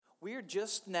We are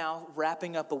just now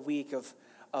wrapping up a week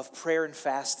of prayer and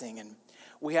fasting, and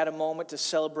we had a moment to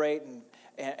celebrate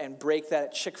and break that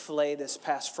at Chick-fil-A this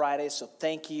past Friday, so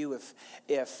thank you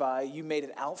if you made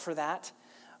it out for that.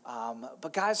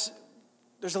 But guys,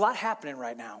 there's a lot happening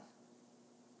right now.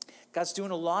 God's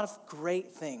doing a lot of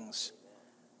great things.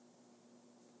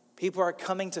 People are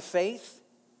coming to faith.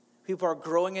 People are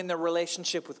growing in their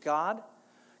relationship with God.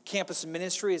 Campus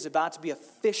ministry is about to be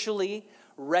officially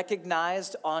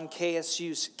recognized on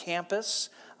KSU's campus,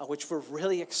 which we're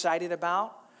really excited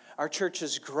about. Our church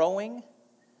is growing,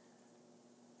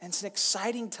 and it's an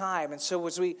exciting time. And so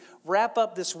as we wrap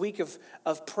up this week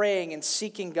of praying and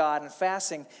seeking God and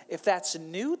fasting, if that's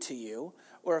new to you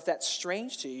or if that's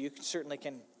strange to you, you certainly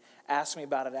can ask me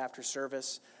about it after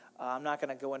service. I'm not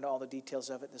going to go into all the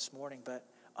details of it this morning, but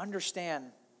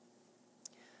understand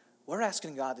we're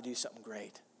asking God to do something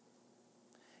great.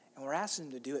 And we're asking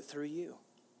Him to do it through you.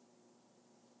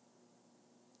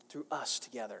 Through us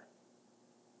together.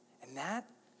 And that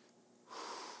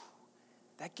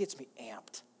gets me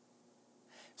amped.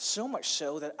 So much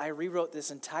so that I rewrote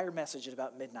this entire message at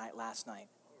about midnight last night.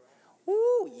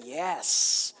 Woo,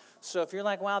 yes. So if you're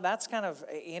like, wow, that's kind of,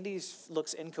 Andy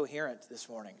looks incoherent this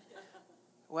morning.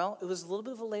 Well, it was a little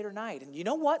bit of a later night. And you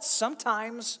know what?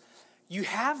 Sometimes you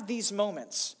have these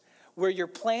moments where your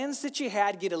plans that you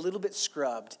had get a little bit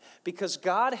scrubbed because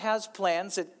God has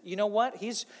plans that, you know what,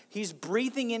 He's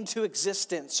breathing into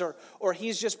existence or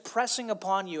He's just pressing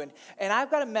upon you. And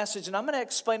I've got a message, and I'm going to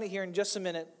explain it here in just a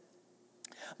minute.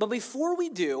 But before we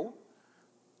do,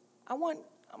 I'm going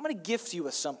to gift you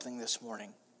with something this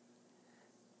morning.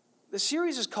 The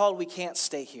series is called We Can't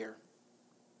Stay Here,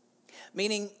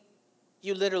 meaning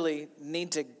you literally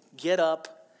need to get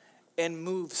up and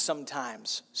move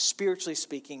sometimes, spiritually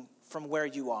speaking, from where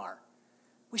you are.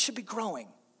 We should be growing.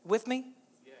 With me?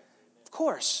 Yeah. Of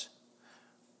course.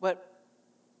 But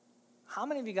how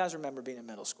many of you guys remember being in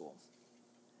middle school?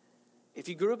 If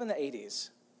you grew up in the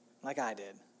 80s, like I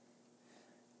did,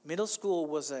 middle school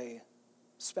was a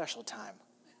special time.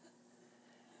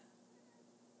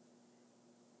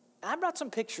 I brought some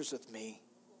pictures with me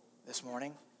this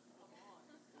morning.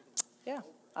 Yeah,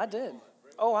 I did.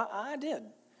 Oh, I did.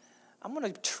 I'm going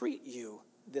to treat you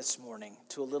this morning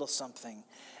to a little something.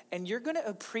 And you're going to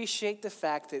appreciate the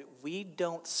fact that we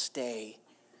don't stay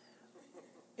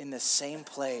in the same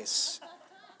place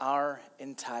our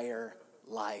entire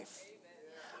life.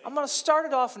 I'm going to start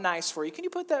it off nice for you. Can you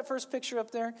put that first picture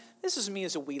up there? This is me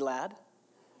as a wee lad.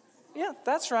 Yeah,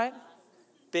 that's right.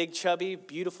 Big, chubby,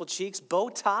 beautiful cheeks, bow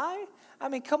tie. I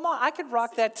mean, come on, I could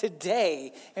rock that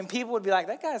today, and people would be like,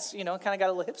 that guy's, kind of got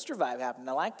a little hipster vibe happening.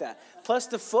 I like that. Plus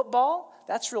the football,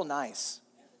 that's real nice.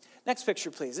 Next picture,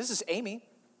 please. This is Amy.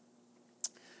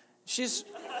 She's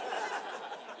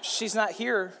not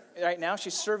here right now.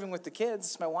 She's serving with the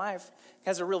kids. My wife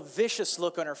has a real vicious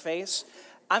look on her face.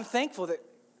 I'm thankful that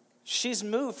she's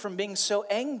moved from being so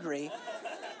angry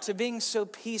to being so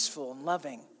peaceful and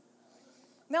loving.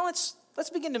 Now let's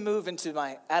begin to move into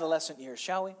my adolescent years,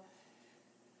 shall we?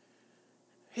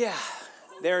 Yeah,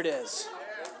 there it is.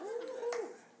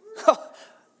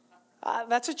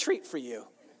 That's a treat for you.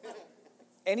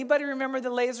 Anybody remember the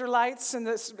laser lights in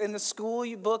the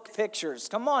school book pictures?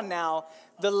 Come on now.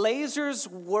 The lasers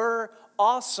were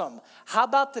awesome. How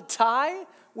about the tie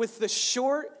with the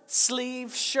short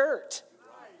sleeve shirt?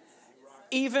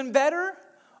 Even better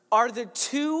are the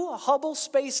two Hubble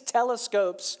Space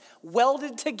Telescopes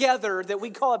welded together that we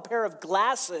call a pair of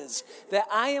glasses that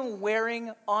I am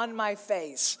wearing on my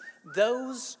face.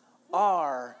 Those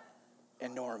are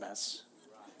enormous.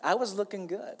 I was looking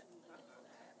good,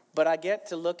 but I get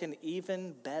to looking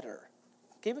even better.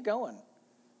 Keep it going.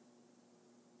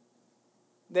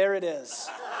 There it is.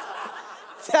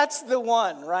 That's the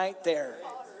one right there.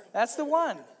 That's the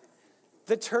one.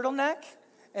 The turtleneck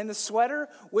and the sweater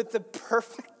with the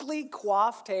perfectly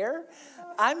coiffed hair.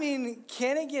 I mean,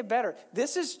 can it get better?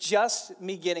 This is just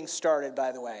me getting started,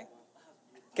 by the way.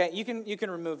 Okay, you can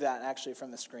remove that actually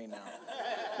from the screen now.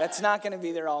 That's not going to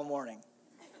be there all morning.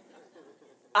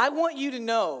 I want you to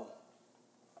know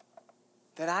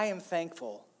that I am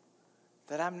thankful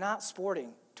that I'm not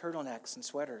sporting turtlenecks and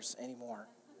sweaters anymore.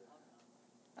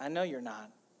 I know you're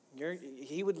not.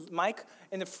 Mike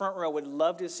in the front row would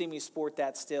love to see me sport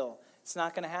that still. It's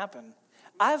not going to happen.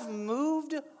 I've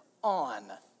moved on.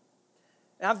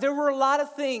 Now, there were a lot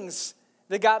of things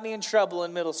that got me in trouble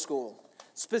in middle school,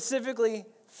 specifically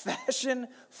fashion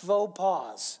faux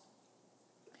pas.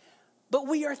 But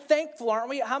we are thankful, aren't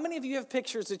we? How many of you have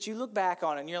pictures that you look back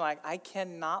on and you're like, I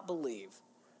cannot believe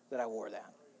that I wore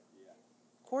that?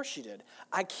 Of course you did.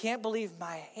 I can't believe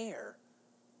my hair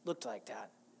looked like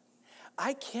that.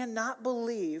 I cannot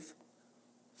believe,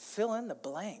 fill in the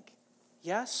blank.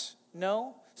 Yes?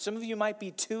 No? Some of you might be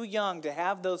too young to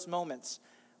have those moments,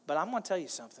 but I'm going to tell you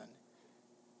something.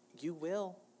 You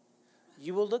will.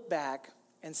 You will look back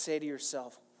and say to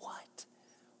yourself, what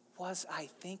was I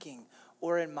thinking?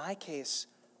 Or in my case,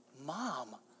 Mom,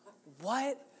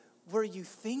 what were you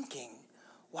thinking?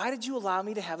 Why did you allow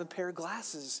me to have a pair of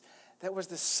glasses that was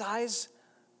the size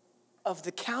of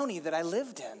the county that I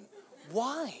lived in?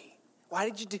 Why? Why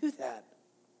did you do that?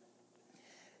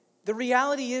 The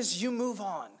reality is you move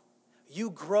on. You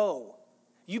grow.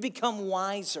 You become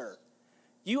wiser.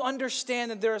 You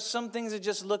understand that there are some things that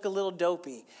just look a little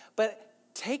dopey. But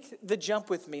take the jump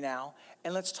with me now,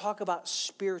 and let's talk about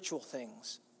spiritual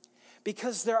things.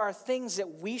 Because there are things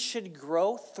that we should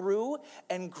grow through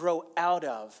and grow out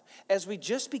of as we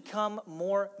just become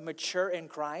more mature in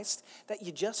Christ that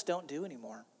you just don't do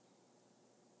anymore.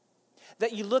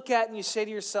 That you look at and you say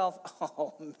to yourself,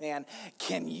 oh man,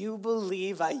 can you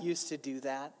believe I used to do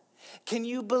that? Can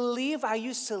you believe I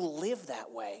used to live that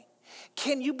way?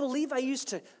 Can you believe I used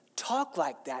to talk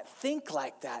like that, think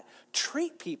like that,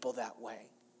 treat people that way?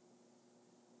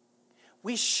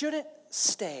 We shouldn't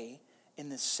stay in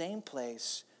the same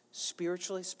place,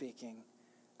 spiritually speaking,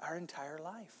 our entire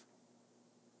life.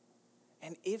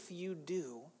 And if you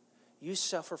do, you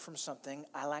suffer from something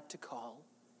I like to call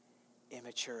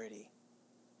immaturity.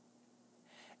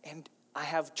 And I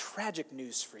have tragic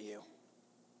news for you.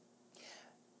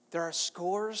 There are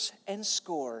scores and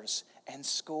scores and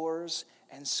scores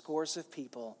and scores of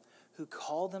people who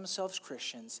call themselves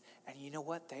Christians, and you know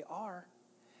what they are?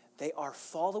 They are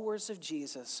followers of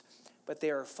Jesus, but they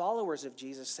are followers of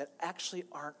Jesus that actually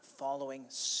aren't following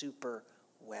super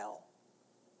well.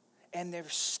 And they're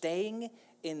staying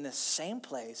in the same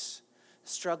place,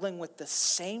 struggling with the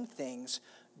same things,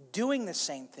 doing the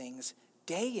same things,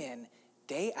 day in,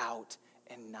 day out,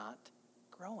 and not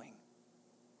growing.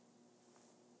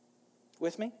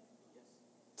 With me?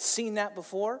 Seen that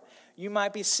before? You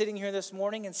might be sitting here this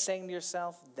morning and saying to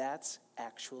yourself, that's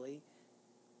actually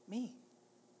me.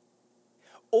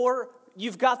 Or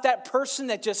you've got that person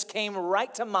that just came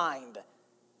right to mind.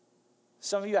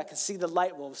 Some of you, I can see the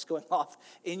light bulbs going off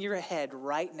in your head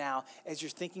right now as you're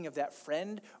thinking of that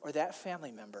friend or that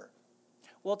family member.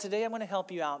 Well, today I'm going to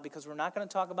help you out because we're not going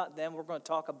to talk about them. We're going to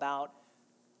talk about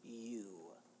you.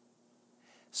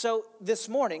 So this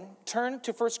morning, turn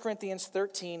to 1 Corinthians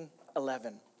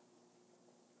 13:11.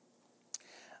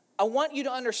 I want you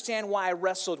to understand why I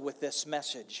wrestled with this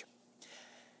message.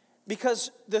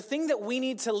 Because the thing that we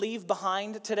need to leave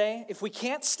behind today, if we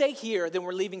can't stay here, then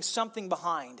we're leaving something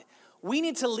behind. We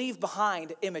need to leave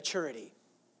behind immaturity.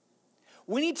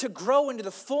 We need to grow into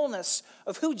the fullness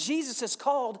of who Jesus has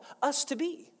called us to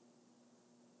be.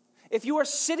 If you are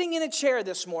sitting in a chair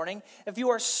this morning, if you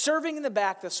are serving in the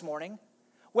back this morning,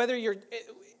 whether you're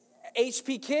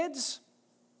HP Kids,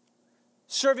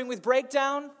 serving with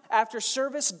Breakdown after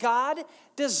service, God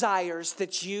desires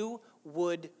that you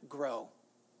would grow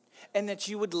and that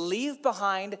you would leave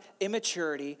behind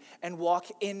immaturity and walk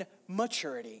in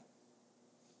maturity.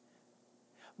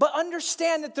 But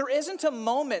understand that there isn't a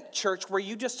moment, church, where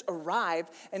you just arrive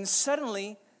and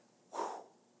suddenly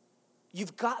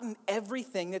you've gotten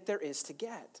everything that there is to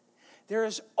get. There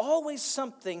is always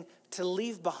something to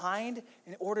leave behind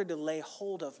in order to lay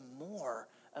hold of more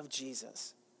of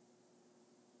Jesus.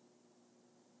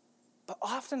 But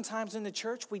oftentimes in the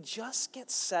church, we just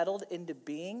get settled into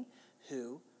being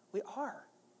who we are.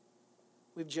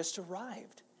 We've just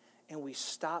arrived and we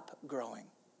stop growing.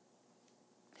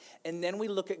 And then we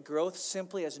look at growth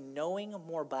simply as knowing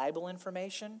more Bible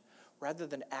information rather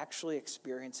than actually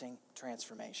experiencing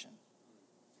transformation.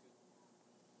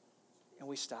 And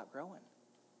we stop growing.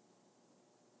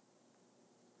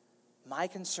 My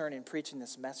concern in preaching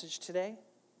this message today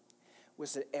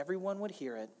was that everyone would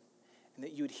hear it and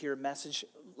that you would hear a message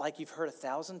like you've heard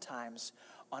 1,000 times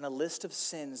on a list of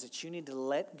sins that you need to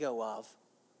let go of,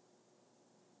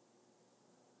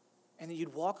 and that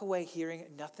you'd walk away hearing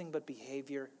nothing but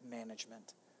behavior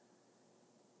management.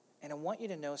 And I want you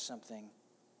to know something.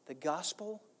 The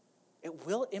gospel, it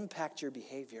will impact your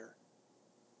behavior,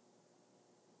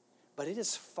 but it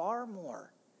is far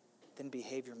more than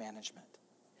behavior management.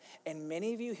 And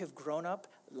many of you have grown up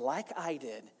like I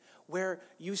did, where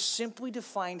you simply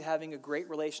defined having a great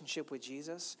relationship with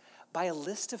Jesus by a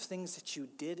list of things that you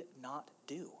did not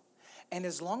do. And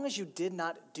as long as you did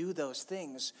not do those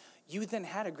things, you then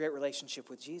had a great relationship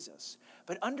with Jesus.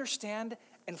 But understand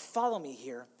and follow me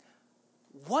here.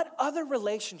 What other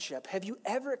relationship have you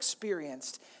ever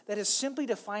experienced that is simply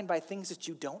defined by things that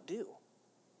you don't do?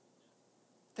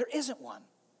 There isn't one.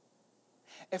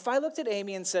 If I looked at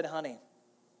Amy and said, honey,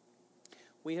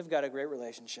 we have got a great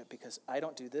relationship because I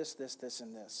don't do this, this, this,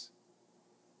 and this.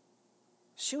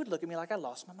 She would look at me like I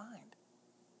lost my mind.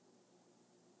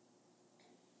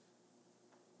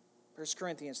 1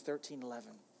 Corinthians 13:11.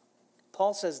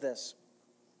 Paul says this.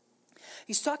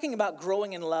 He's talking about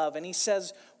growing in love, and he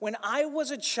says, when I was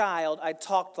a child, I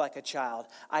talked like a child.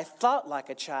 I thought like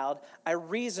a child. I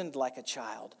reasoned like a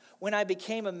child. When I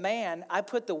became a man, I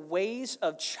put the ways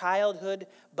of childhood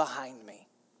behind me.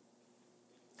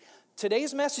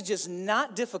 Today's message is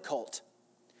not difficult.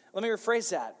 Let me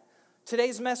rephrase that.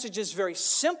 Today's message is very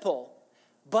simple,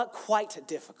 but quite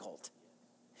difficult.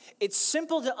 It's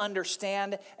simple to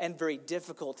understand and very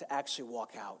difficult to actually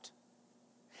walk out.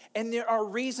 And there are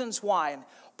reasons why. And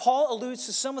Paul alludes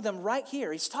to some of them right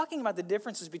here. He's talking about the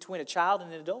differences between a child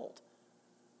and an adult.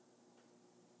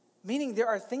 Meaning there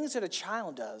are things that a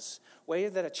child does,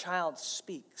 ways that a child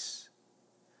speaks,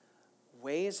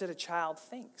 ways that a child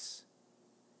thinks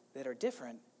that are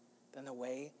different than the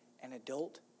way an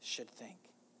adult should think.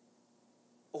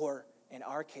 Or, in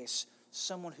our case,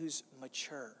 someone who's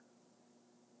mature.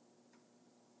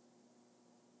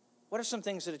 What are some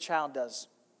things that a child does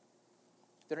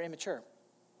that are immature?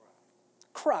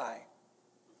 Cry.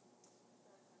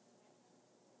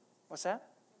 What's that?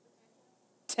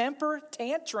 Temper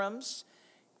tantrums.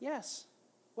 Yes.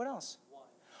 What else?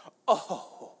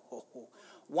 Oh,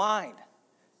 wine.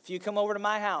 If you come over to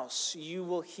my house, you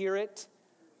will hear it.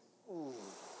 Ooh.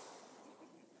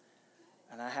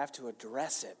 And I have to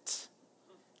address it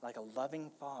like a loving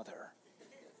father.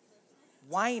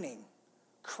 Whining,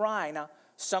 crying. Now,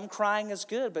 some crying is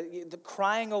good, but the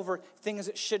crying over things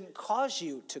that shouldn't cause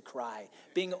you to cry,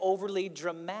 being overly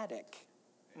dramatic.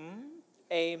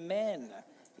 Amen.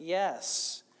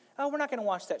 Yes. Oh, we're not going to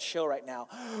watch that show right now.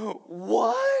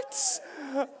 What?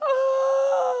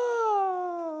 Oh.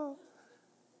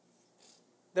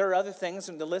 There are other things,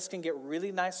 and the list can get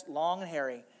really nice, long, and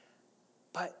hairy.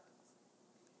 But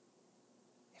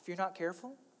if you're not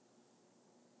careful,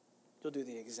 you'll do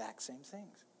the exact same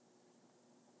things.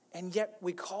 And yet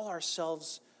we call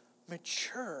ourselves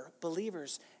mature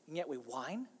believers, and yet we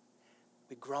whine,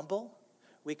 we grumble,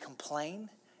 we complain,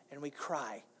 and we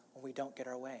cry when we don't get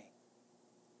our way.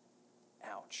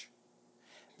 Ouch.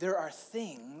 There are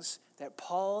things that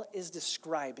Paul is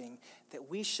describing that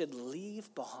we should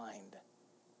leave behind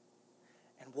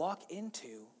and walk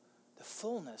into the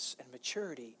fullness and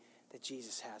maturity that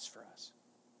Jesus has for us.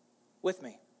 With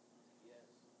me.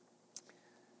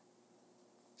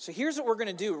 So here's what we're going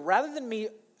to do. Rather than me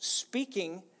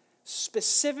speaking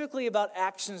specifically about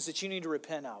actions that you need to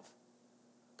repent of,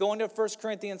 going to 1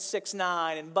 Corinthians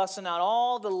 6:9 and busting out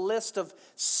all the list of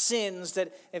sins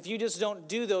that if you just don't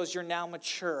do those, you're now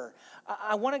mature.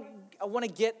 I want to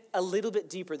get a little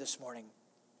bit deeper this morning.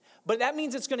 But that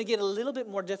means it's going to get a little bit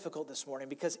more difficult this morning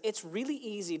because it's really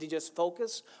easy to just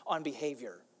focus on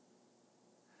behavior.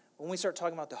 When we start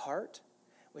talking about the heart,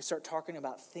 we start talking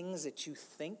about things that you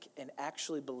think and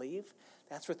actually believe,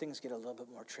 that's where things get a little bit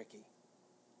more tricky.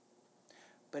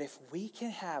 But if we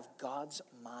can have God's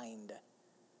mind,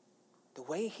 the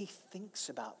way he thinks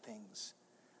about things,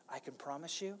 I can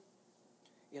promise you,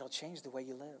 it'll change the way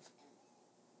you live.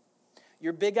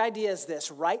 Your big idea is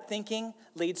this: right thinking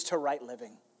leads to right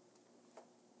living.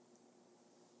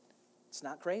 It's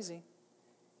not crazy.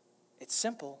 It's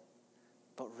simple,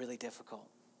 but really difficult.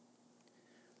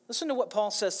 Listen to what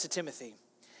Paul says to Timothy.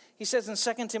 He says in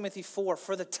 2 Timothy 4,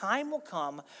 "For the time will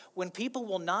come when people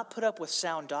will not put up with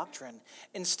sound doctrine.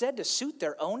 Instead, to suit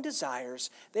their own desires,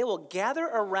 they will gather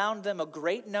around them a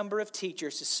great number of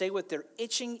teachers to say what their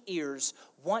itching ears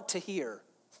want to hear.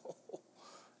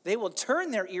 They will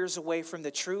turn their ears away from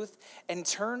the truth and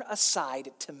turn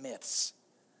aside to myths."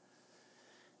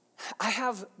 I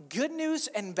have good news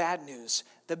and bad news.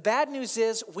 The bad news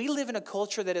is we live in a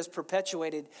culture that has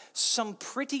perpetuated some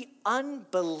pretty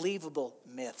unbelievable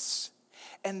myths.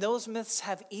 And those myths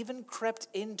have even crept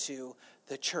into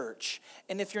the church.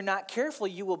 And if you're not careful,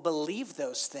 you will believe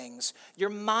those things. Your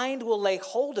mind will lay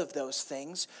hold of those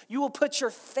things. You will put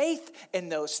your faith in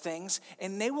those things,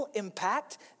 and they will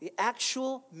impact the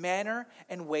actual manner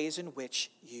and ways in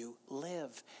which you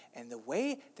live. And the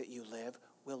way that you live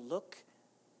will look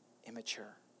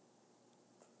immature.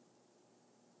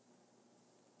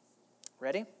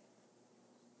 Ready?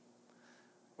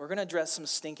 We're going to address some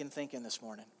stinking thinking this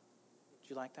morning. Would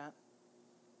you like that?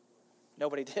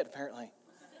 Nobody did, apparently.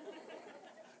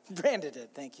 Brandon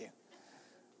did, thank you.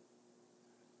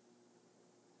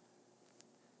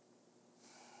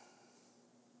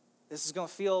 This is going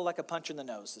to feel like a punch in the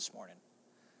nose this morning.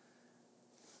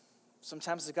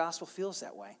 Sometimes the gospel feels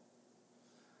that way.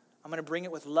 I'm going to bring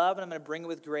it with love and I'm going to bring it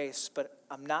with grace, but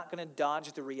I'm not going to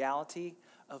dodge the reality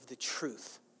of the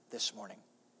truth this morning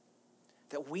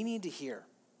that we need to hear.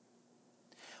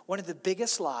 One of the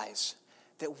biggest lies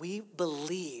that we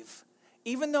believe,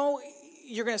 even though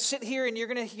you're going to sit here and you're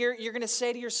going to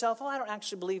say to yourself, oh, I don't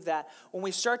actually believe that. When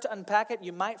we start to unpack it,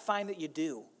 you might find that you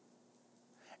do.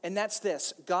 And that's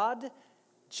this: God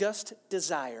just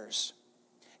desires.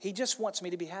 He just wants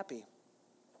me to be happy.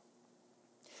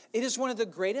 It is one of the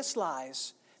greatest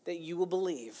lies that you will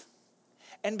believe.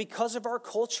 And because of our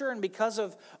culture and because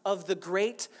of the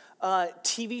great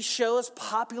TV shows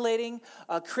populating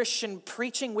Christian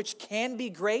preaching, which can be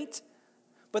great,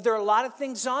 but there are a lot of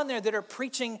things on there that are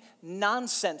preaching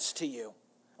nonsense to you.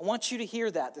 I want you to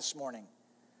hear that this morning.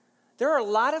 There are a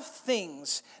lot of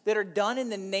things that are done in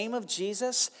the name of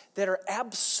Jesus that are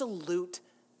absolute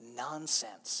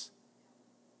nonsense.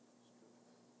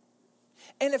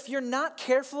 And if you're not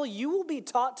careful, you will be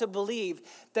taught to believe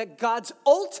that God's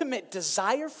ultimate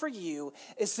desire for you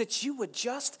is that you would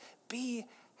just be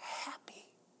happy.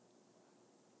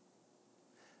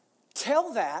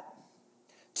 Tell that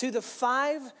to the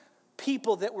 5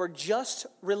 people that were just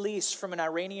released from an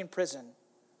Iranian prison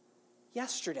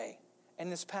yesterday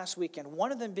and this past weekend.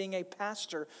 One of them being a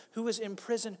pastor who was in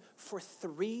prison for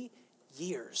 3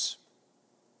 years.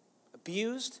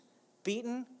 Abused,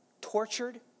 beaten,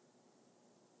 tortured.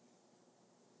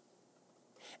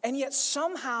 And yet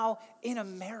somehow in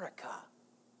America,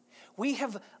 we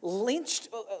have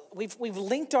we've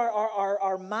linked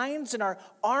our minds and our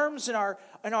arms and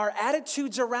our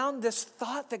attitudes around this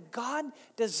thought that God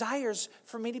desires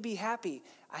for me to be happy.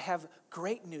 I have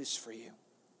great news for you.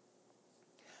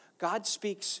 God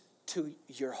speaks to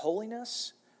your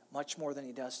holiness much more than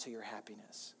he does to your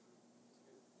happiness.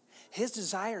 His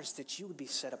desire is that you would be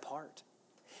set apart.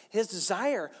 His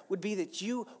desire would be that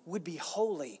you would be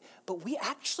holy. But we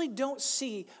actually don't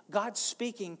see God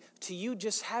speaking to you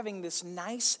just having this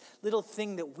nice little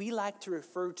thing that we like to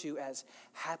refer to as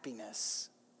happiness.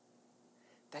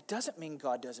 That doesn't mean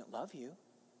God doesn't love you.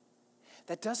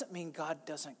 That doesn't mean God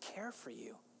doesn't care for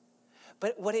you.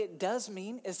 But what it does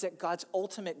mean is that God's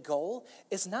ultimate goal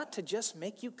is not to just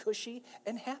make you cushy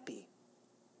and happy.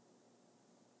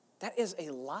 That is a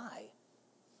lie.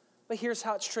 But here's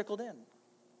how it's trickled in.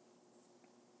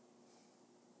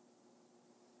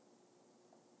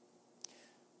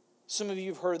 Some of you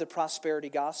have heard the prosperity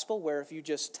gospel, where if you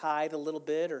just tithe a little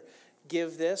bit or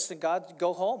give this, then God,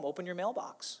 go home, open your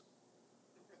mailbox.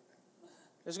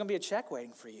 There's going to be a check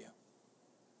waiting for you.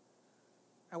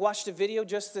 I watched a video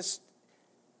just this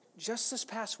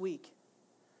past week,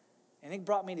 and it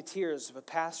brought me to tears of a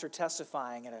pastor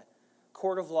testifying at a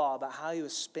court of law about how he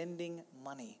was spending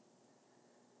money.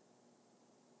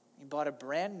 He bought a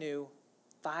brand new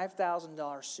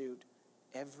 $5,000 suit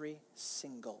every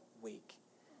single week.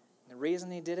 The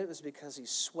reason he did it was because he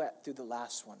sweat through the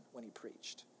last one when he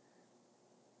preached.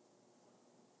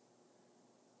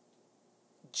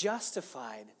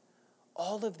 Justified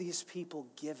all of these people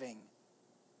giving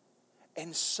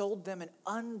and sold them an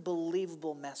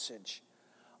unbelievable message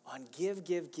on give.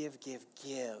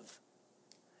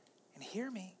 And hear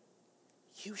me,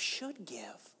 you should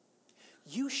give.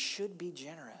 You should be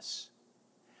generous.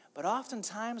 But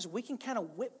oftentimes we can kind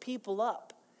of whip people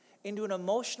up into an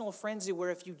emotional frenzy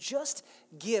where if you just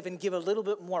give and give a little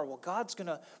bit more, well, God's going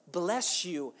to bless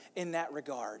you in that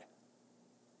regard.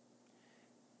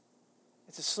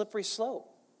 It's a slippery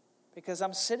slope, because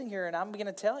I'm sitting here and I'm going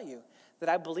to tell you that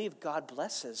I believe God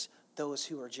blesses those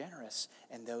who are generous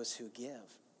and those who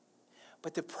give.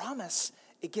 But the promise,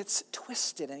 it gets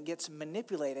twisted and it gets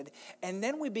manipulated, and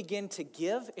then we begin to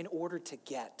give in order to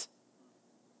get.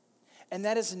 And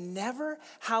that is never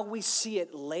how we see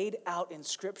it laid out in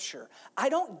Scripture. I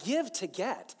don't give to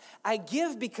get. I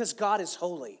give because God is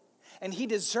holy, and he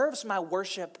deserves my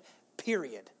worship,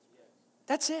 period.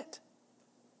 That's it.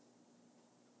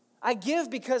 I give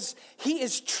because he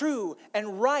is true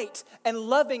and right and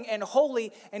loving and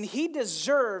holy, and he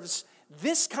deserves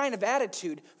this kind of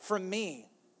attitude from me.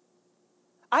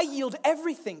 I yield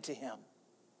everything to him,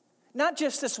 not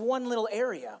just this one little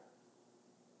area.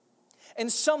 And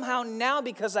somehow now,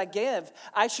 because I give,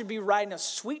 I should be riding a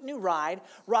sweet new ride,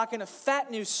 rocking a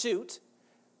fat new suit,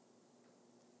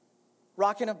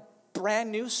 rocking a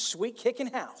brand new sweet kicking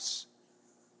house.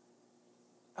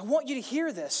 I want you to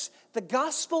hear this. The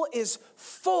gospel is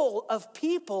full of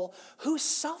people who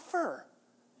suffer.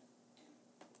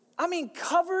 I mean,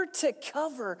 cover to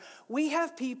cover, we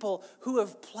have people who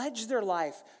have pledged their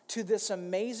life to this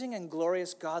amazing and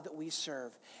glorious God that we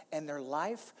serve, and their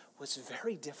life was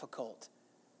very difficult.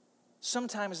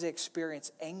 Sometimes they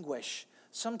experience anguish,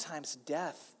 sometimes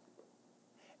death.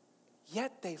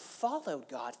 Yet they followed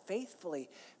God faithfully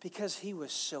because he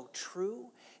was so true,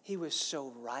 he was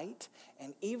so right,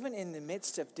 and even in the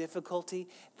midst of difficulty,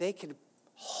 they could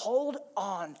hold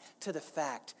on to the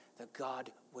fact that God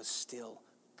was still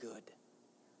good.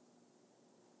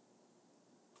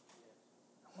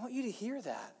 I want you to hear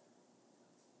that.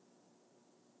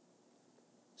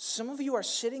 Some of you are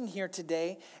sitting here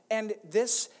today, and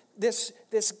this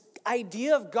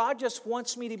idea of God just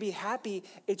wants me to be happy,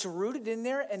 it's rooted in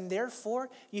there, and therefore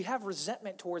you have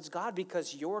resentment towards God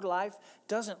because your life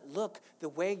doesn't look the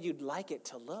way you'd like it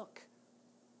to look.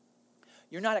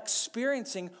 You're not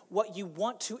experiencing what you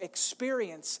want to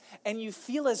experience, and you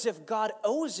feel as if God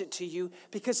owes it to you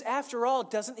because after all,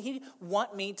 doesn't he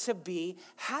want me to be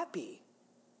happy?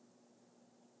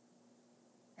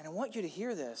 And I want you to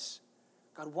hear this.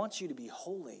 God wants you to be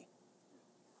holy.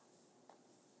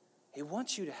 He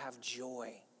wants you to have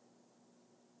joy.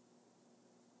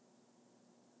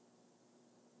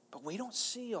 But we don't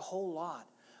see a whole lot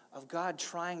of God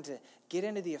trying to get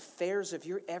into the affairs of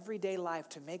your everyday life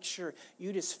to make sure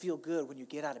you just feel good when you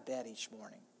get out of bed each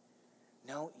morning.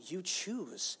 No, you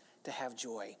choose to have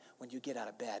joy when you get out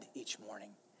of bed each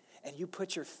morning. And you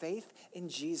put your faith in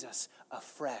Jesus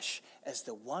afresh as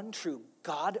the one true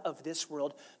God of this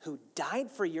world who died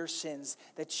for your sins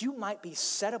that you might be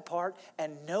set apart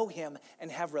and know him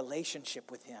and have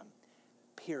relationship with him.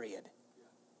 Period.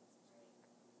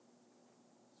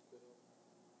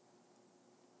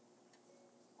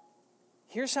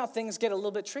 Here's how things get a little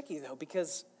bit tricky, though,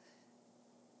 because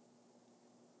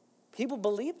people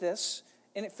believe this,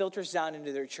 and it filters down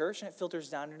into their church, and it filters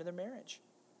down into their marriage.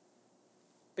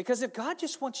 Because if God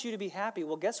just wants you to be happy,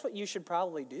 well, guess what you should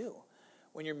probably do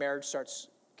when your marriage starts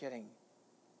getting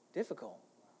difficult?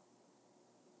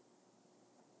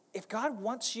 If God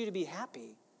wants you to be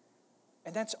happy,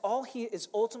 and that's all he is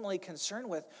ultimately concerned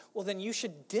with, well, then you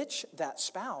should ditch that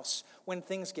spouse when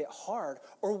things get hard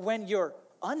or when you're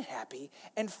unhappy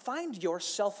and find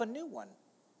yourself a new one.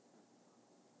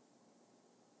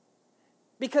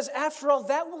 Because after all,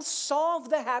 that will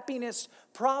solve the happiness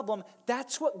problem.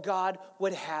 That's what God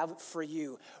would have for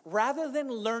you. Rather than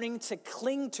learning to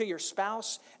cling to your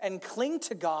spouse and cling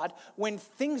to God when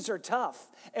things are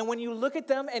tough. And when you look at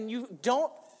them and you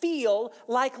don't feel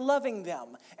like loving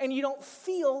them. And you don't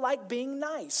feel like being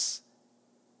nice.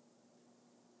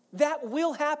 That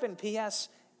will happen, P.S.,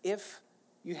 if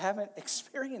you haven't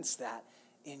experienced that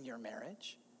in your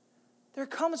marriage. There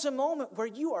comes a moment where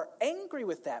you are angry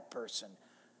with that person.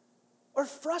 Or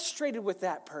frustrated with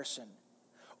that person.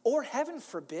 Or heaven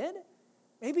forbid,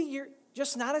 maybe you're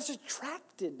just not as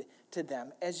attracted to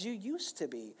them as you used to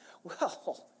be.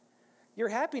 Well, your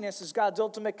happiness is God's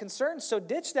ultimate concern, so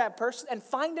ditch that person and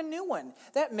find a new one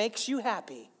that makes you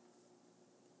happy.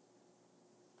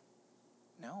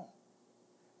 No,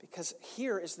 because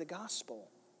here is the gospel.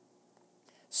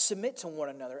 Submit to one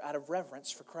another out of reverence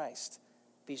for Christ.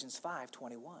 Ephesians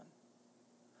 5:21.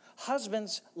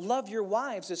 Husbands, love your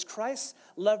wives as Christ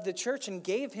loved the church and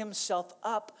gave himself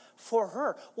up for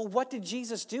her. Well, what did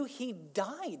Jesus do? He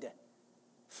died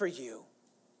for you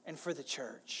and for the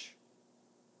church.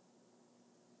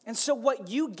 And so what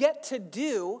you get to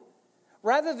do,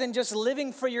 rather than just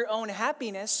living for your own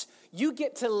happiness, you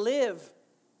get to live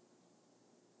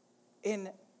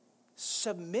in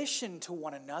submission to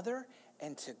one another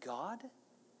and to God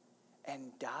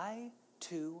and die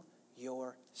to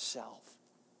yourself.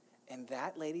 And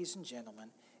that, ladies and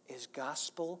gentlemen, is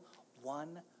Gospel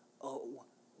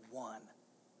 101.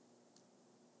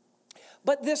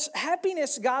 But this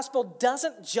happiness gospel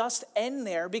doesn't just end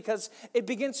there because it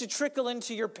begins to trickle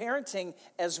into your parenting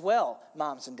as well,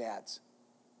 moms and dads.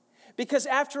 Because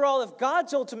after all, if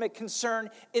God's ultimate concern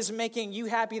is making you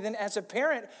happy, then as a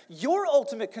parent, your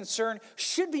ultimate concern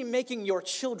should be making your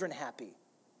children happy.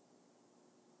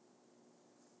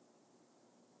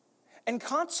 And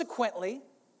consequently,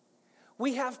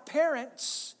 we have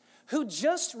parents who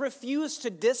just refuse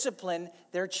to discipline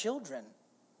their children.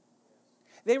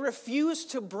 They refuse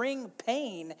to bring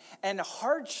pain and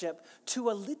hardship to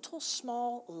a little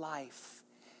small life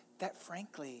that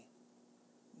frankly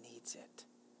needs it.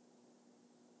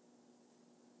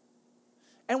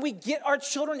 And we get our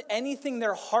children anything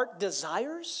their heart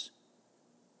desires.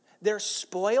 They're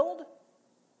spoiled.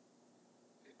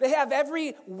 They have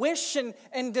every wish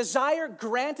and desire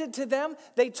granted to them.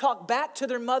 They talk back to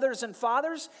their mothers and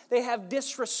fathers. They have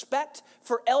disrespect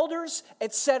for elders,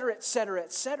 etc., etc.,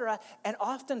 etc. And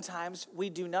oftentimes we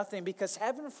do nothing because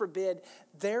heaven forbid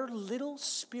their little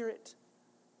spirit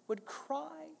would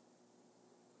cry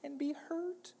and be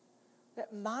hurt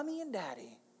that mommy and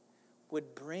daddy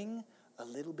would bring a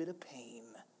little bit of pain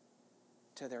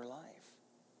to their life.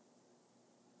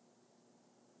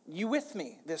 You with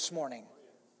me this morning?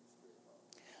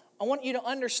 I want you to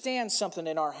understand something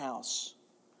in our house.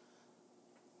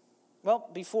 Well,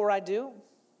 before I do,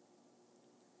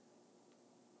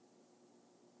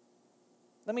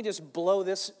 let me just blow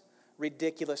this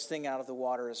ridiculous thing out of the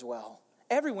water as well.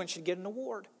 Everyone should get an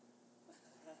award.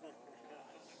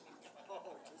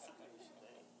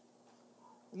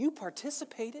 You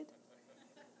participated.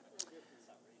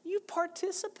 You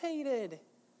participated.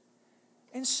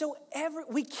 And so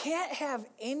we can't have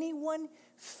anyone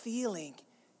feeling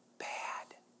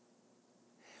bad.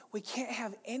 We can't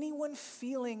have anyone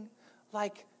feeling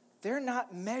like they're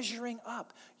not measuring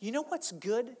up. You know what's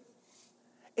good?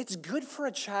 It's good for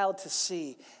a child to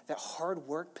see that hard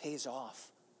work pays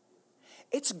off.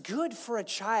 It's good for a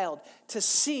child to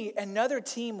see another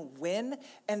team win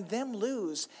and them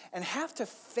lose and have to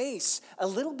face a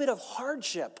little bit of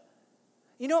hardship.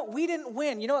 You know what? We didn't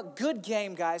win. You know what? Good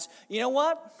game, guys. You know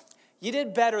what? You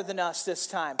did better than us this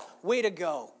time. Way to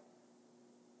go.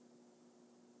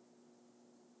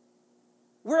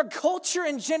 We're a culture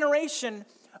and generation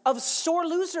of sore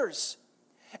losers.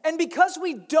 And because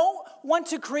we don't want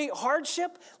to create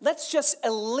hardship, let's just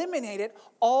eliminate it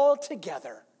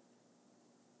altogether.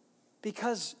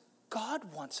 Because God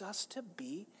wants us to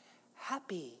be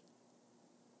happy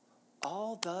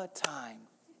all the time.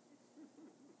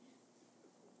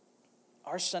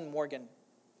 Our son Morgan,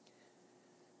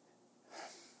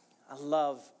 I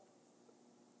love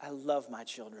my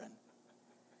children.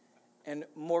 And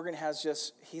Morgan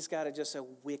he's got a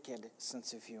wicked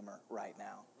sense of humor right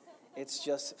now. It's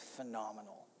just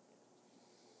phenomenal.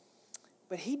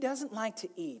 But he doesn't like to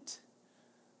eat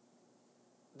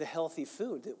the healthy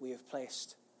food that we have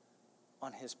placed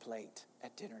on his plate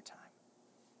at dinner time.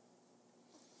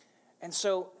 And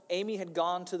so Amy had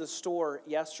gone to the store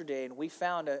yesterday and we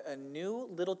found a new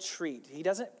little treat.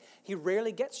 He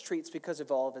rarely gets treats because of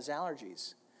all of his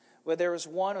allergies. Well, there was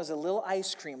one, it was a little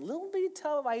ice cream, little bitty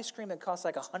tub of ice cream that cost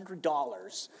like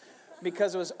 $100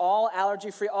 because it was all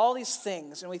allergy-free, all these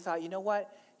things. And we thought, you know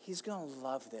what? He's going to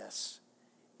love this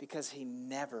because he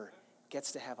never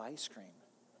gets to have ice cream.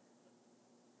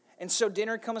 And so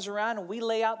dinner comes around and we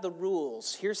lay out the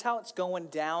rules. Here's how it's going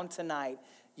down tonight.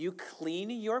 You clean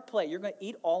your plate. You're going to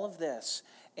eat all of this.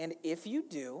 And if you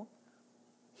do,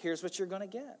 here's what you're going to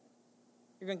get.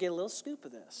 You're going to get a little scoop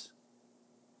of this.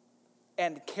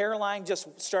 And Caroline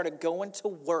just started going to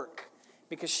work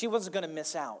because she wasn't going to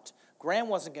miss out. Graham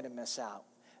wasn't going to miss out.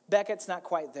 Beckett's not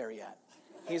quite there yet.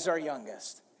 He's our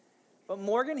youngest. But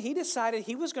Morgan, he decided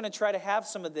he was going to try to have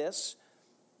some of this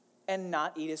and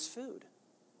not eat his food.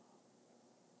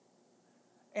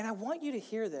 And I want you to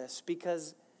hear this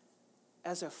because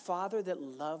as a father that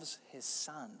loves his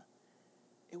son,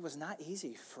 it was not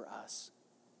easy for us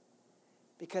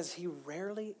because he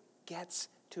rarely gets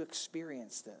to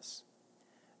experience this.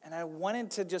 And I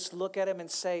wanted to just look at him and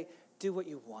say, do what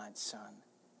you want, son.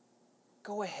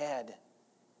 Go ahead.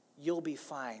 You'll be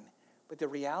fine. But the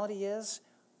reality is,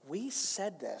 we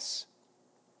said this.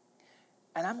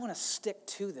 And I'm going to stick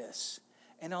to this.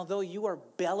 And although you are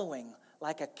bellowing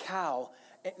like a cow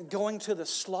going to the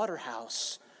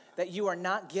slaughterhouse that you are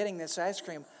not getting this ice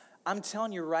cream, I'm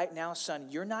telling you right now, son,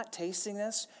 you're not tasting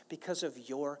this because of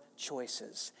your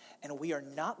choices. And we are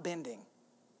not bending.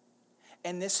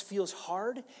 And this feels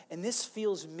hard, and this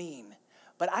feels mean.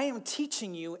 But I am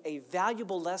teaching you a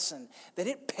valuable lesson that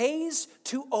it pays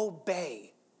to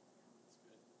obey.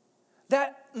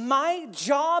 That my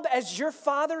job as your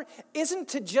father isn't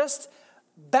to just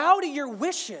bow to your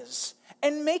wishes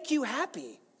and make you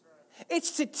happy.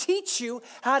 It's to teach you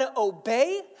how to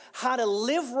obey, how to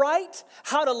live right,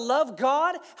 how to love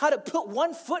God, how to put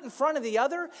one foot in front of the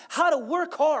other, how to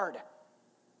work hard.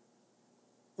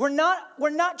 We're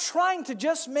not trying to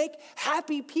just make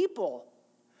happy people.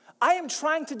 I am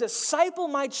trying to disciple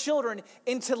my children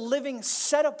into living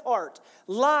set apart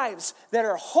lives that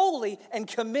are holy and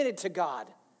committed to God.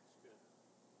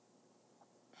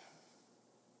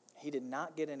 He did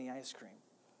not get any ice cream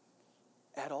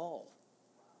at all.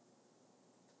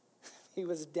 He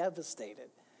was devastated,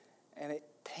 and it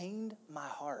pained my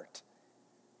heart.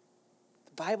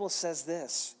 The Bible says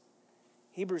this,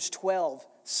 Hebrews 12,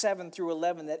 7 through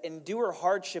 11, that endure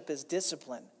hardship is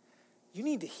discipline. You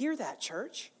need to hear that,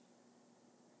 church.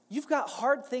 You've got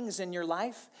hard things in your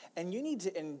life, and you need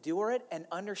to endure it and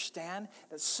understand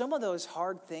that some of those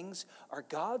hard things are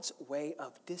God's way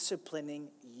of disciplining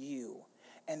you.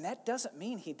 And that doesn't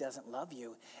mean he doesn't love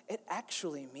you. It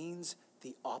actually means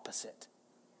the opposite.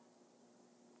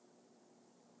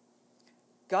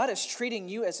 God is treating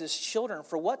you as his children.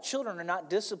 For what children are not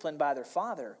disciplined by their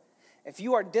father? If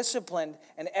you are disciplined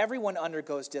and everyone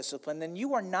undergoes discipline, then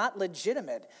you are not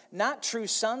legitimate, not true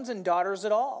sons and daughters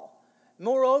at all.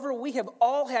 Moreover, we have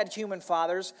all had human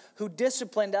fathers who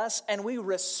disciplined us, and we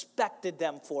respected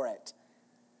them for it.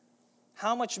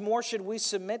 How much more should we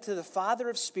submit to the Father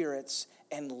of spirits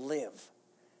and live?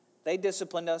 They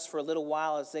disciplined us for a little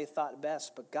while as they thought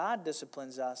best, but God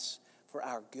disciplines us for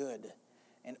our good,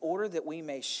 in order that we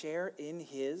may share in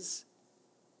His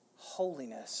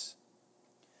holiness.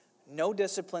 No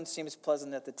discipline seems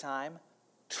pleasant at the time.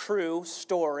 True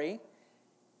story,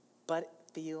 but it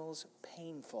feels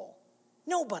painful.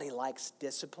 Nobody likes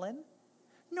discipline.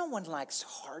 No one likes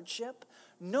hardship.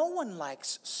 No one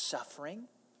likes suffering.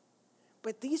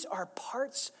 But these are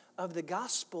parts of the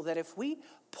gospel that if we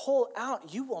pull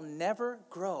out, you will never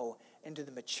grow into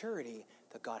the maturity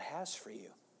that God has for you.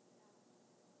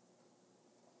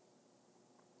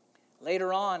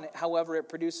 Later on, however, it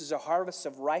produces a harvest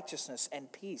of righteousness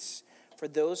and peace for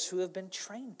those who have been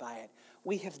trained by it.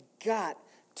 We have got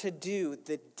to do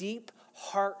the deep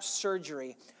heart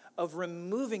surgery of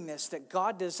removing this that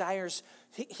God desires.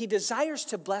 He desires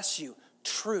to bless you,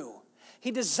 true.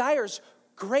 He desires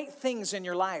great things in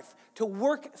your life, to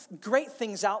work great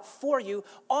things out for you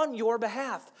on your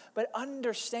behalf. But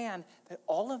understand that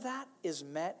all of that is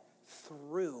met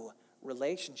through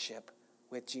relationship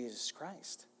with Jesus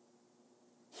Christ.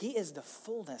 He is the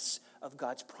fullness of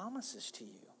God's promises to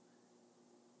you.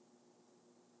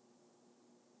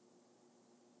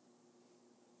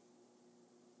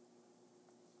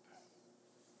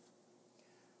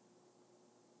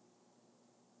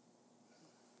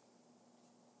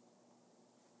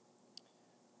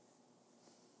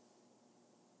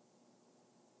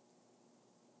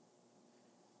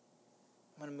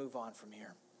 I'm going to move on from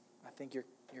here. I think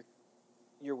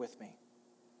you're with me.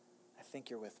 I think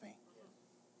you're with me.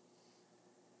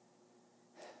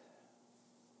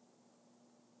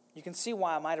 You can see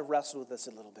why I might have wrestled with this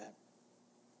a little bit.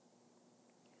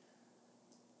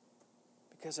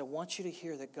 Because I want you to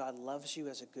hear that God loves you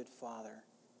as a good father.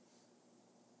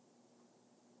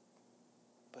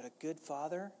 But a good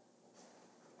father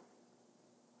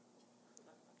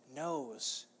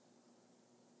knows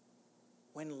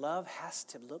when love has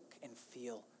to look and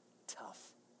feel tough.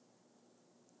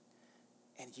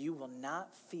 And you will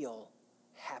not feel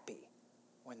happy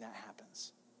when that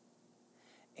happens.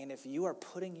 And if you are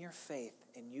putting your faith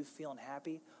in you feeling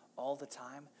happy all the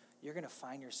time, you're going to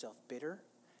find yourself bitter.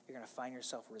 You're going to find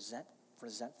yourself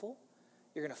resentful.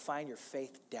 You're going to find your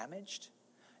faith damaged.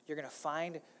 You're going to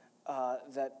find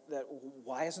that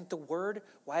why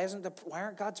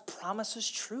aren't God's promises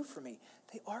true for me?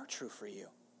 They are true for you.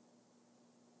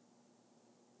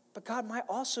 But God might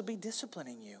also be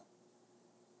disciplining you.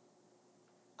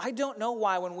 I don't know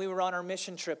why when we were on our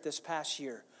mission trip this past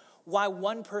year, why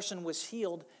one person was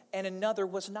healed and another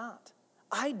was not.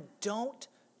 I don't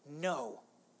know.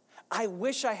 I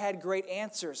wish I had great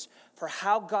answers for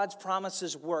how God's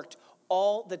promises worked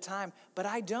all the time, but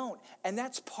I don't. And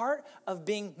that's part of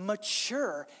being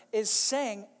mature, is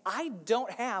saying, I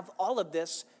don't have all of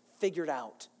this figured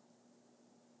out.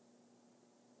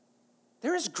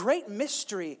 There is great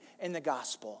mystery in the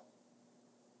gospel.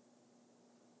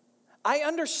 I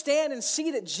understand and see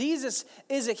that Jesus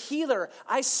is a healer.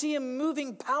 I see him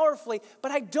moving powerfully, but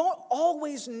I don't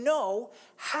always know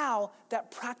how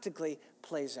that practically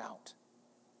plays out.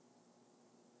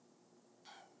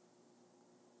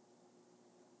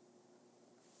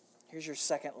 Here's your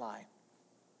second lie.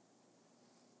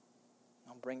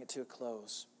 I'll bring it to a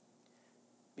close.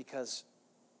 Because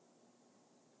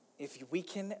if we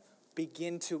can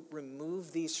begin to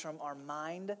remove these from our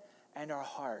mind and our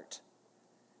heart,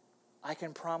 I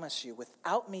can promise you,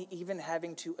 without me even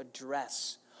having to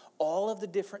address all of the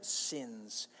different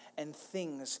sins and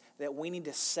things that we need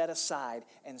to set aside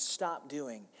and stop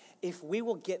doing, if we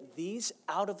will get these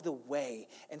out of the way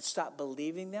and stop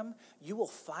believing them, you will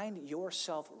find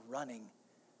yourself running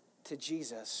to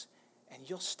Jesus, and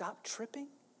you'll stop tripping,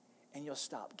 and you'll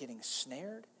stop getting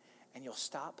snared, and you'll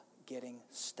stop getting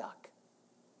stuck.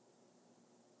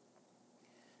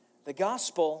 The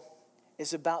gospel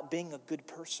is about being a good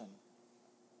person.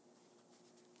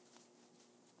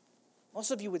 Most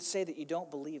of you would say that you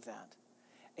don't believe that.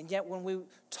 And yet when we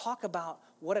talk about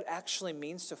what it actually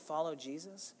means to follow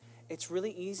Jesus, it's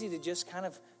really easy to just kind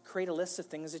of create a list of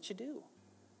things that you do.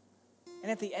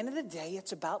 And at the end of the day,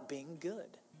 it's about being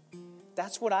good.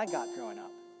 That's what I got growing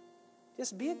up.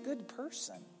 Just be a good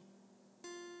person.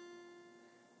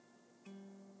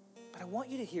 But I want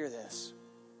you to hear this.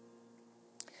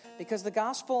 Because the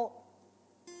gospel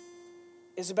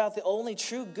is about the only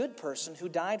true good person who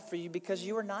died for you because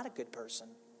you are not a good person.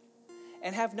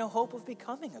 and have no hope of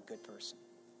becoming a good person.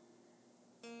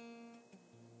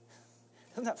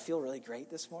 Doesn't that feel really great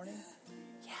this morning?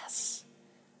 Yes.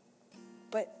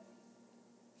 But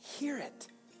hear it.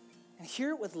 And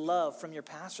hear it with love from your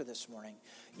pastor this morning.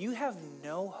 You have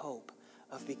no hope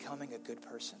of becoming a good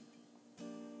person.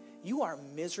 You are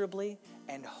miserably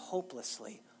and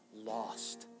hopelessly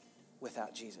lost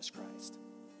without Jesus Christ.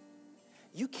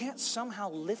 You can't somehow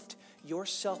lift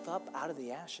yourself up out of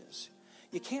the ashes.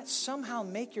 You can't somehow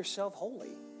make yourself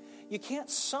holy. You can't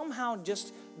somehow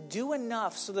just do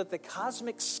enough so that the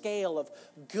cosmic scale of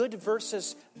good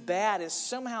versus bad is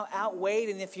somehow outweighed.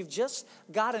 And if you've just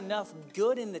got enough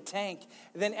good in the tank,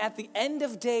 then at the end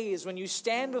of days, when you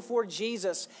stand before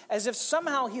Jesus, as if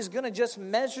somehow he's going to just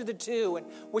measure the two, and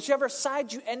whichever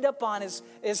side you end up on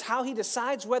is how he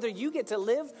decides whether you get to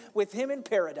live with him in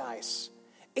paradise.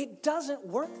 It doesn't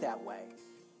work that way.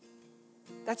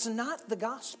 That's not the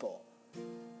gospel.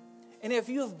 And if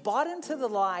you have bought into the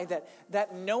lie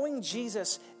that knowing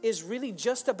Jesus is really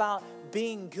just about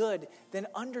being good, then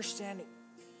understand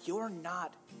you're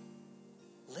not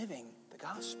living the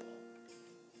gospel.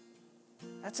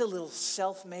 That's a little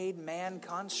self-made man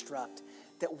construct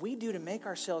that we do to make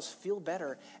ourselves feel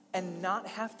better and not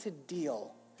have to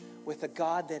deal with a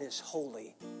God that is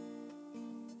holy,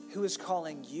 who is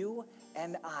calling you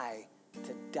and I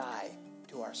to die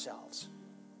to ourselves,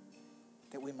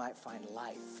 that we might find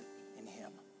life in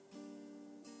him.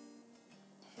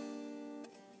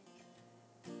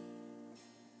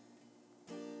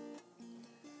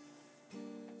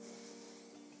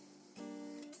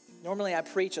 Normally I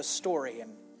preach a story,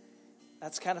 and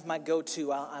that's kind of my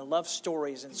go-to. I love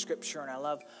stories in Scripture, and I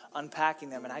love unpacking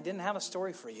them, and I didn't have a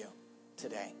story for you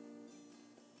today.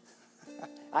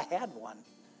 I had one.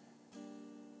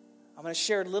 I'm going to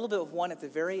share a little bit of one at the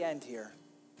very end here.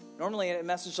 Normally in a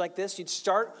message like this, you'd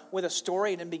start with a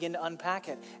story and then begin to unpack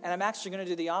it. And I'm actually going to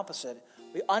do the opposite.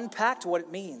 We unpacked what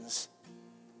it means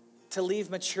to leave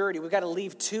maturity. We've got to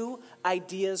leave two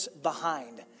ideas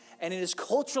behind. And it is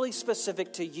culturally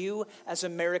specific to you as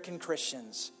American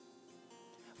Christians.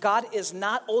 God is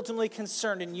not ultimately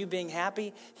concerned in you being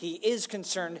happy. He is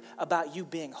concerned about you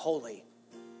being holy.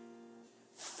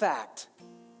 Fact.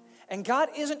 And God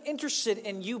isn't interested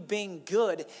in you being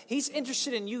good. He's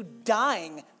interested in you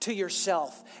dying to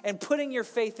yourself and putting your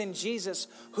faith in Jesus,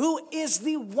 who is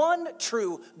the one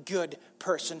true good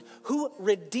person, who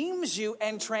redeems you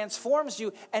and transforms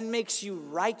you and makes you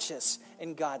righteous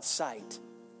in God's sight.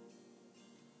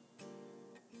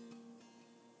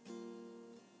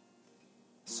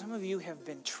 Some of you have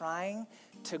been trying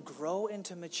to grow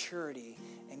into maturity,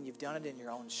 and you've done it in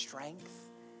your own strength,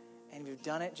 and you've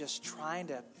done it just trying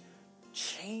to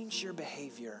change your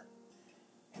behavior.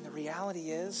 And the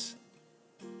reality is,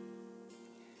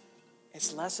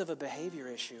 it's less of a behavior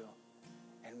issue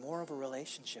and more of a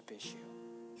relationship issue.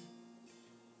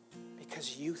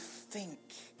 Because you think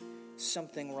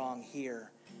something wrong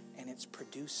here, and it's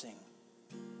producing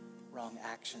wrong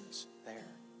actions there.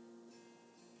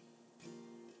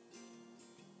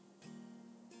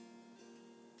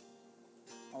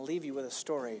 I'll leave you with a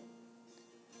story.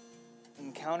 An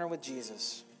encounter with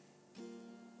Jesus.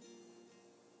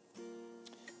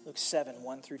 Luke 7,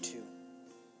 1 through 2.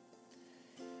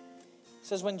 It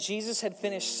says, when Jesus had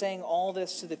finished saying all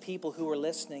this to the people who were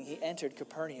listening, he entered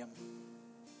Capernaum.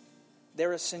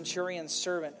 There a centurion's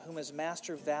servant, whom his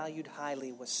master valued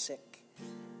highly, was sick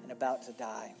and about to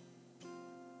die.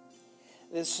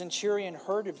 The centurion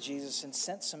heard of Jesus and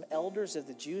sent some elders of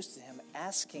the Jews to him,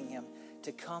 asking him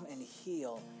to come and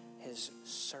heal his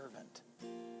servant.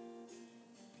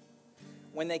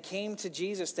 When they came to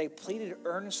Jesus, they pleaded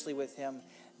earnestly with him,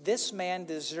 this man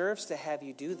deserves to have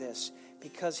you do this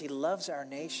because he loves our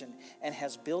nation and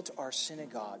has built our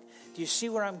synagogue. Do you see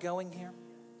where I'm going here?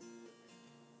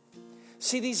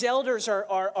 See, these elders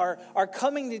are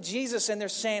coming to Jesus and they're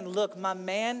saying, look, my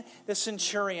man, the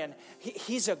centurion,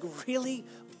 he's a really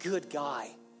good guy.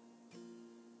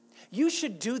 You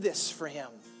should do this for him.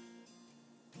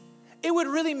 It would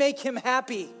really make him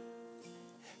happy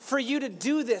for you to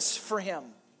do this for him.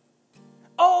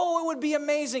 Oh, it would be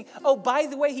amazing. Oh, by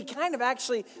the way, he kind of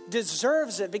actually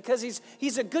deserves it because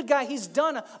he's a good guy. He's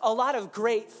done a lot of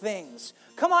great things.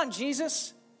 Come on,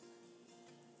 Jesus.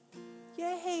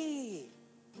 Yay.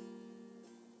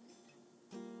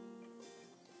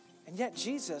 And yet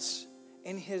Jesus,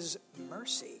 in his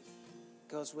mercy,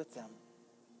 goes with them.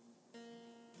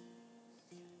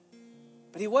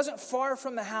 But he wasn't far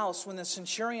from the house when the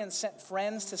centurion sent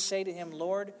friends to say to him,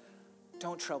 Lord,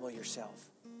 don't trouble yourself,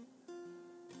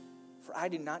 for I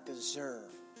do not deserve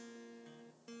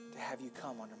to have you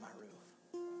come under my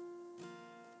roof.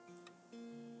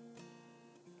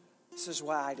 This is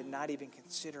why I did not even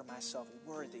consider myself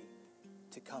worthy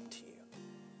to come to you.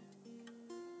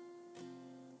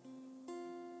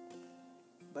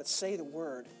 But say the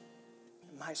word,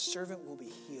 and my servant will be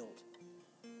healed.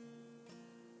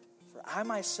 For I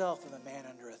myself am a man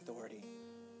under authority.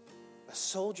 A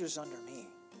soldier's under me.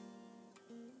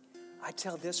 I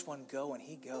tell this one, go, and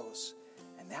he goes.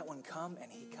 And that one, come,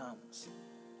 and he comes.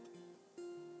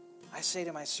 I say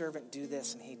to my servant, do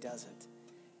this, and he does it.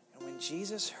 And when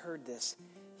Jesus heard this,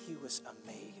 he was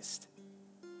amazed.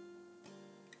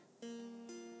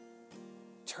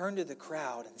 Turned to the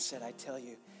crowd and said, I tell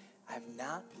you, I have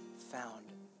not found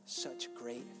such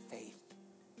great faith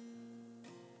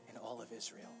in all of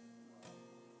Israel.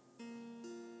 And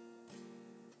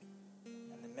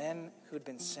the men who had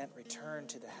been sent returned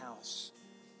to the house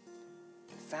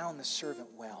and found the servant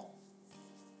well.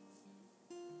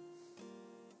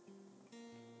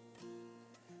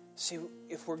 See,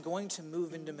 if we're going to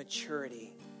move into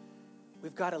maturity,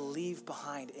 we've got to leave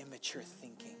behind immature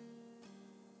thinking.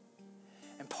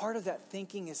 And part of that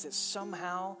thinking is that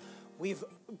somehow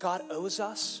God owes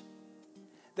us,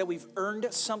 that we've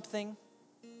earned something,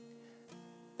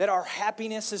 that our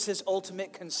happiness is his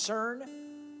ultimate concern.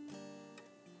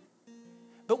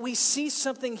 But we see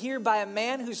something here by a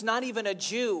man who's not even a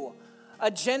Jew, a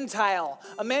Gentile,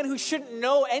 a man who shouldn't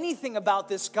know anything about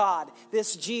this God,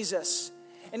 this Jesus.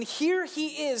 And here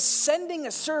he is sending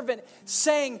a servant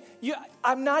saying,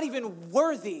 I'm not even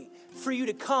worthy for you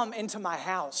to come into my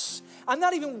house. I'm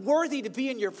not even worthy to be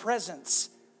in your presence.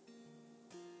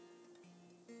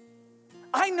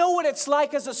 I know what it's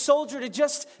like as a soldier to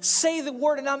just say the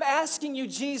word, and I'm asking you,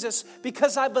 Jesus,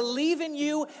 because I believe in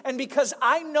you and because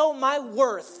I know my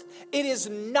worth. It is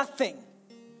nothing.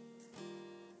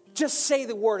 Just say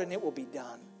the word and it will be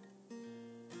done.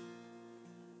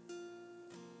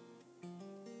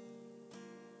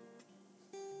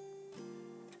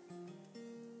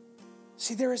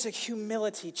 See, there is a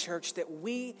humility, church, that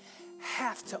we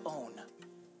have to own.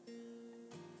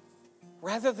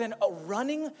 Rather than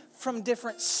running from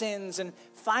different sins and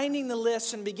finding the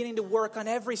list and beginning to work on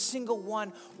every single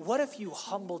one, what if you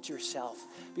humbled yourself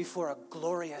before a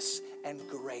glorious and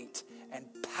great and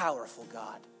powerful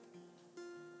God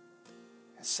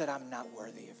and said, I'm not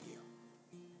worthy of you.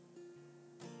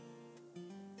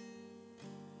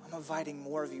 I'm inviting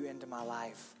more of you into my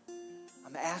life.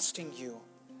 I'm asking you,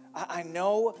 I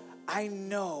know I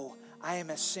am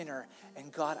a sinner,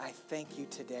 and God, I thank you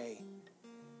today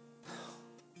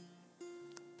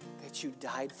that you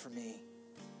died for me,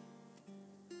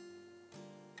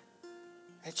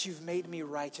 that you've made me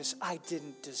righteous. I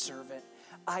didn't deserve it.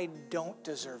 I don't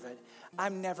deserve it.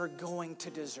 I'm never going to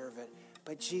deserve it.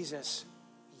 But Jesus,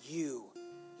 you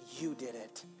did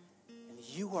it, and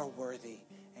you are worthy,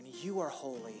 and you are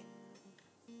holy.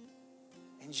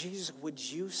 And Jesus, would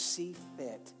you see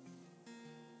fit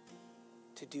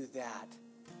to do that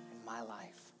in my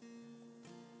life?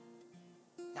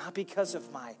 Not because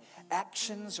of my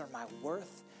actions or my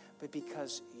worth, but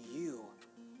because you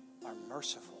are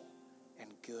merciful and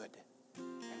good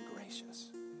and gracious.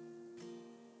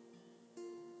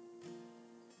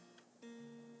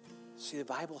 See, the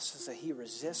Bible says that he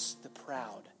resists the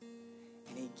proud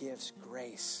and he gives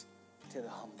grace to the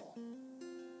humble.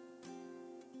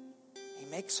 He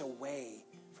makes a way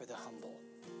for the humble.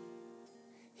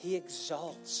 He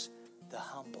exalts the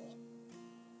humble.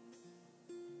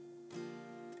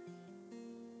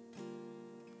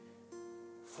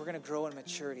 If we're going to grow in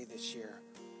maturity this year,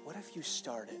 what if you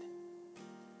started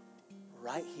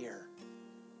right here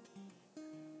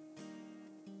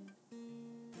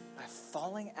by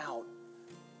falling out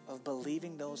of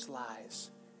believing those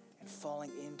lies and falling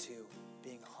into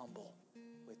being humble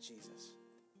with Jesus?